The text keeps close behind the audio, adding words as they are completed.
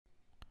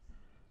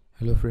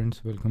Hello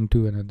friends, welcome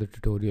to another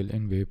tutorial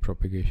in wave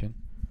propagation.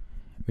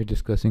 We're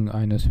discussing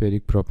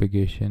ionospheric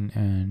propagation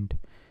and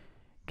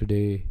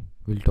today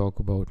we'll talk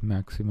about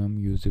maximum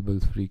usable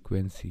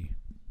frequency.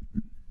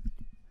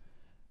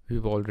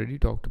 We've already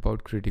talked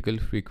about critical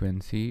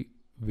frequency,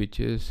 which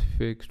is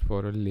fixed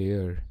for a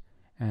layer,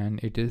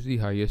 and it is the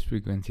highest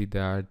frequency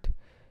that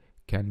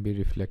can be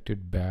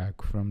reflected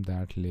back from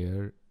that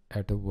layer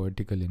at a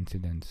vertical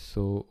incidence.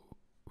 So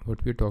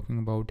what we're talking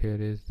about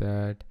here is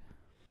that,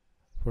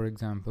 for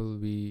example,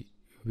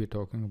 we're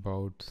talking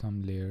about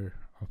some layer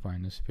of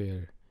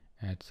ionosphere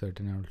at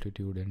certain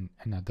altitude and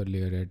another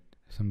layer at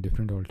some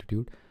different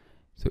altitude.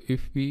 So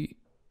if we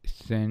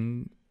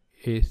send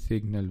a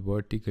signal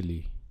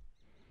vertically,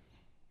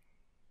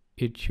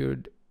 it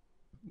should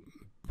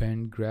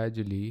bend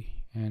gradually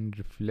and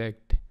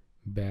reflect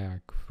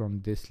back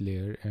from this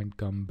layer and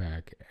come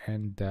back,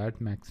 and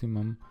that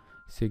maximum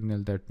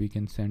signal that we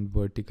can send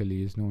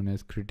vertically is known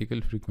as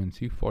critical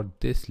frequency for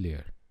this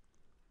layer,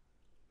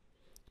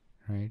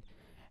 right?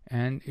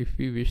 And if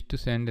we wish to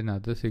send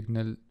another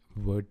signal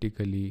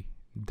vertically,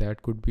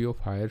 that could be of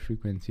higher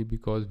frequency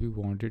because we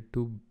want it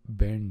to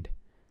bend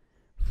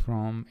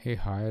from a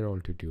higher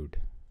altitude.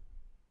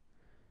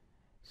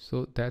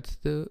 So that's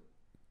the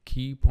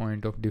key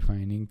point of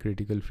defining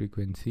critical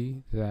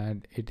frequency,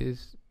 that it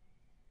is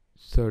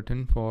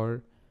certain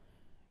for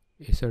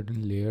a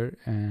certain layer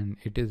and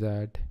it is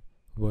at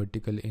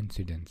vertical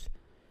incidence.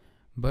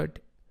 But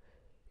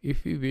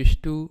if we wish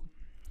to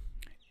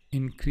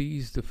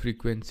increase the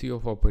frequency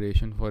of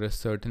operation for a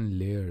certain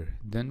layer,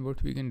 then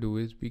what we can do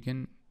is we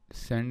can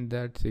send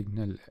that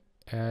signal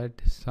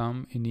at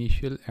some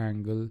initial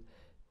angle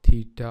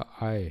theta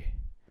I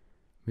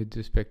with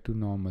respect to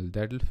normal.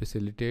 That will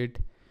facilitate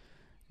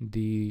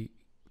the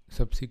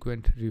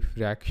subsequent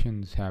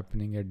refractions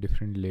happening at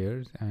different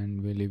layers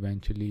and will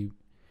eventually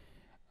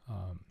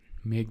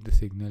make the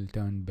signal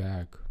turn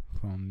back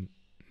from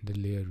the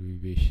layer we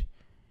wish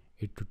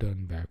it to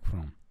turn back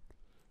from,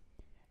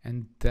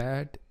 and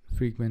that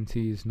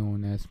frequency is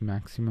known as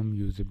maximum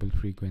usable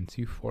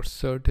frequency for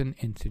certain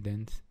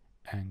incidence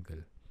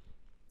angle.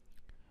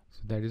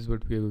 So that is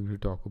what we are going to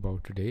talk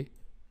about today.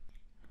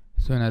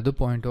 So another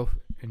point of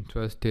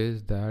interest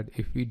is that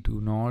if we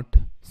do not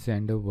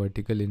send a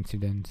vertical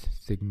incidence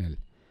signal,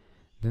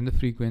 then the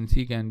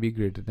frequency can be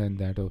greater than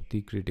that of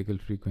the critical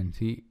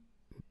frequency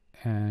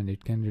and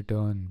it can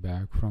return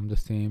back from the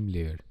same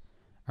layer.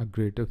 A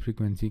greater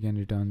frequency can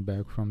return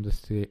back from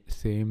the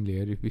same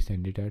layer if we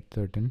send it at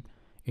certain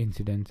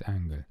incidence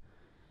angle,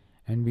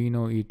 and we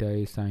know eta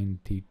is sine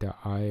theta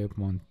I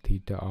upon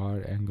theta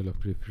r, angle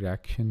of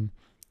refraction,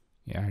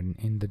 and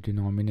in the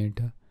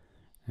denominator,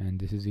 and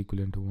this is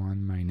equivalent to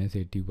 1 minus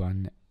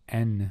 81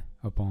 n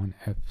upon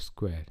f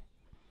square.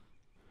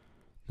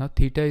 Now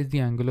theta is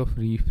the angle of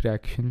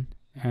refraction,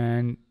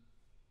 and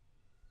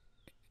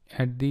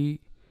at the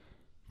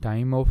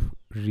time of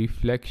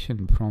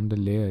reflection from the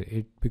layer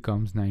it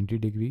becomes 90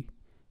 degree.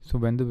 So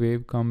when the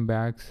wave comes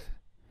back,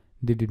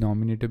 the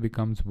denominator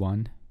becomes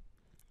 1,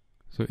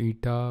 so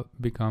eta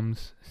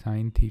becomes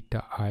sine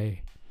theta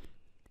I,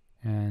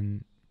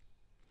 and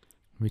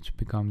which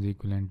becomes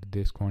equivalent to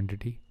this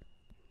quantity.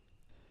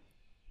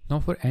 Now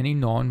for any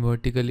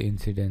non-vertical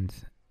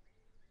incidence,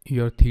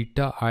 your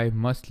theta I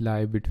must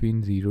lie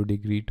between 0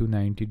 degree to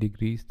 90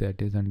 degrees.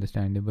 That is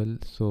understandable.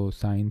 So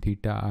sine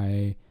theta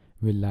I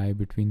will lie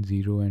between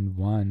 0 and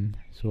 1,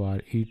 so our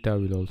eta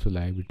will also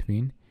lie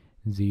between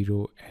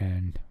 0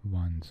 and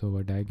 1. So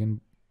what I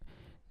can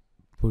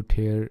put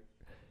here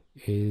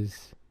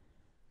is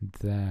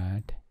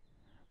that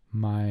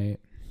my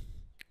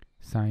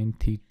sine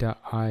theta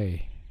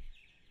I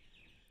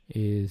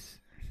is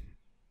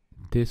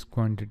this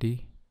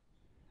quantity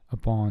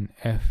upon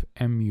f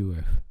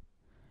MUF.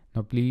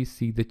 Now please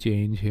see the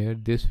change here.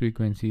 This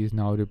frequency is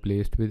now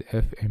replaced with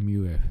f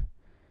MUF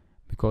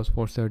because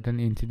for certain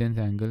incidence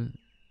angle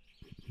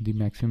the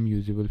maximum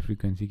usable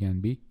frequency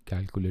can be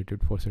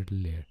calculated for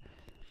certain layer.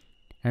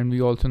 And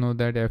we also know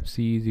that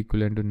fc is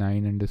equivalent to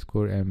 9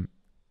 underscore m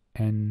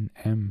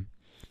nm,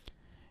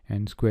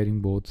 and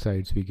squaring both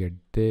sides we get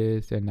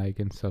this, and I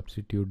can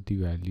substitute the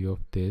value of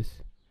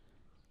this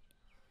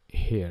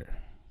here.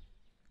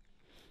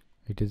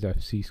 It is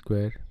fc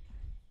square.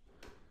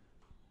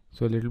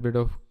 So a little bit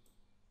of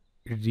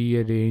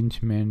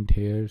rearrangement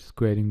here,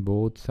 squaring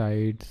both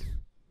sides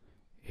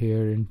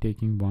here and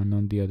taking 1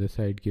 on the other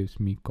side gives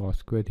me cos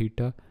square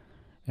theta,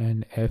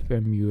 and f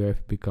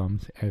MUF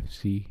becomes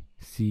fc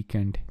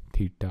secant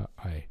theta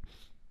I,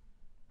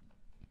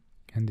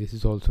 and this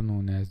is also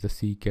known as the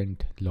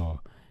secant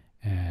law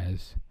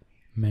as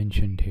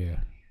mentioned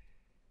here.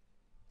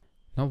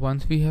 Now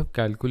once we have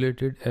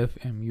calculated f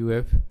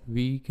MUF,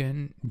 we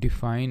can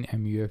define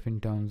MUF in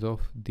terms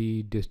of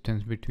the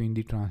distance between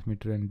the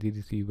transmitter and the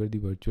receiver, the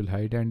virtual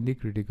height, and the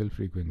critical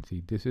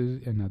frequency. This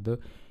is another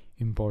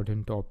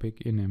important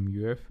topic in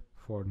MUF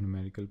for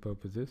numerical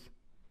purposes.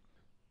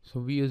 So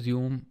we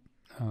assume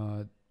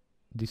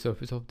the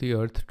surface of the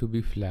earth to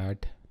be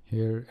flat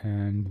here,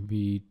 and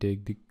we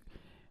take the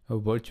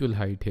virtual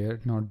height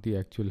here, not the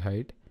actual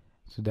height.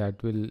 so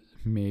that will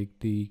make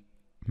the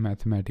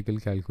mathematical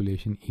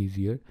calculation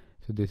easier.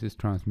 So this is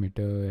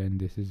transmitter and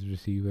this is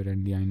receiver,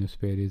 and the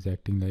ionosphere is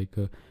acting like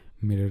a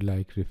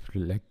mirror-like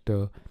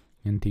reflector,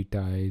 and theta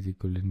I is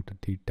equivalent to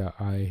theta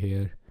I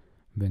here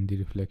when the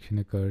reflection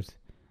occurs.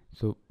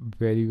 So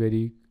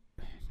very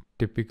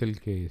typical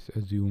case,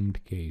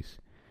 assumed case.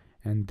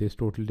 And this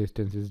total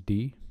distance is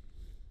d,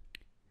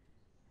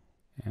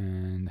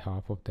 and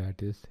half of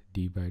that is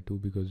d by 2,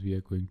 because we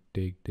are going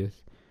to take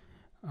this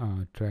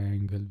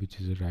triangle,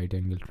 which is a right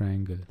angle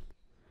triangle,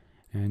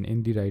 and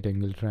in the right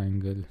angle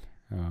triangle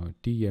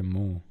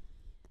TMO,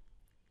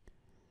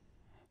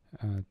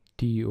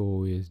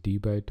 TO is d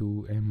by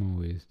 2,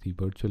 MO is the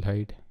virtual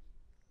height,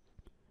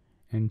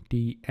 and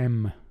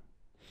TM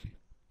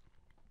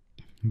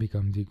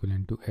becomes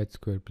equivalent to h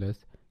square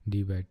plus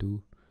d by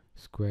 2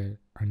 square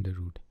under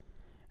root,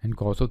 and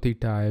cos of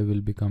theta I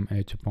will become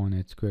h upon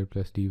h square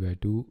plus d by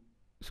 2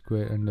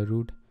 square under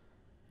root,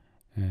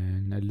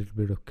 and a little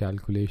bit of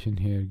calculation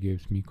here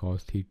gives me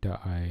cos theta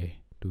I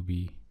to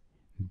be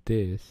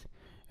this,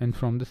 and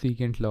from the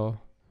secant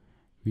law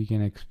we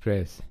can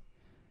express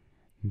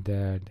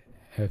that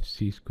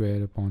fc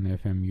square upon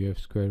fmuf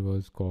square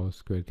was cos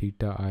square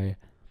theta I.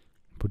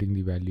 Putting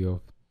the value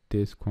of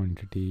this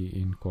quantity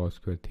in cos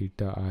square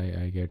theta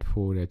I get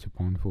 4h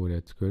upon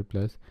 4h square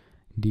plus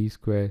d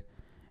square,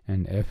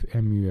 and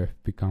fmuf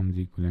becomes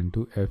equivalent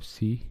to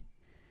fc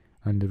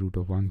under root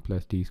of 1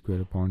 plus d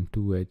square upon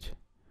 2h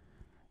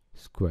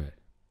square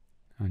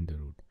under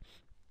root.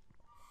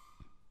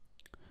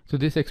 So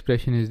this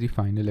expression is the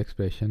final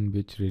expression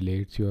which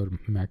relates your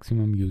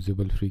maximum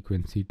usable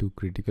frequency to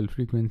critical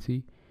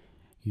frequency,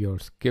 your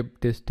skip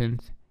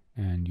distance,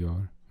 and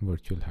your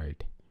virtual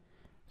height.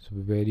 So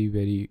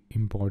very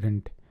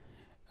important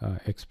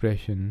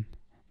expression,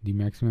 the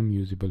maximum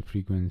usable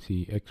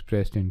frequency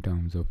expressed in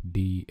terms of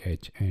d,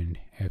 h, and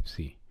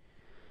fc.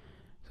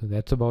 So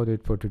that's about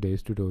it for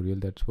today's tutorial.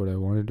 That's what I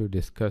wanted to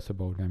discuss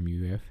about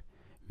MUF.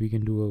 We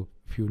can do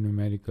a few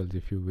numericals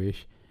if you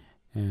wish,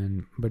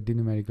 but the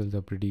numericals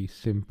are pretty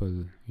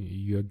simple.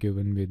 You're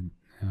given with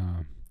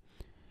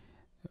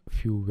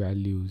few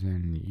values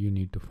and you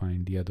need to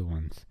find the other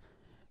ones.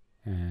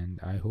 And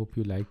I hope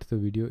you liked the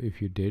video.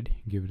 If you did,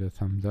 give it a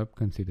thumbs up,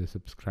 consider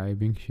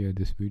subscribing, share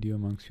this video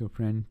amongst your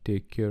friends.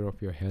 Take care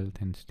of your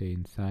health and stay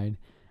inside.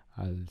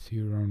 I'll see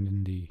you around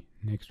in the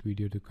next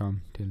video to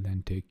come. Till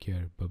then, take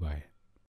care. Bye bye.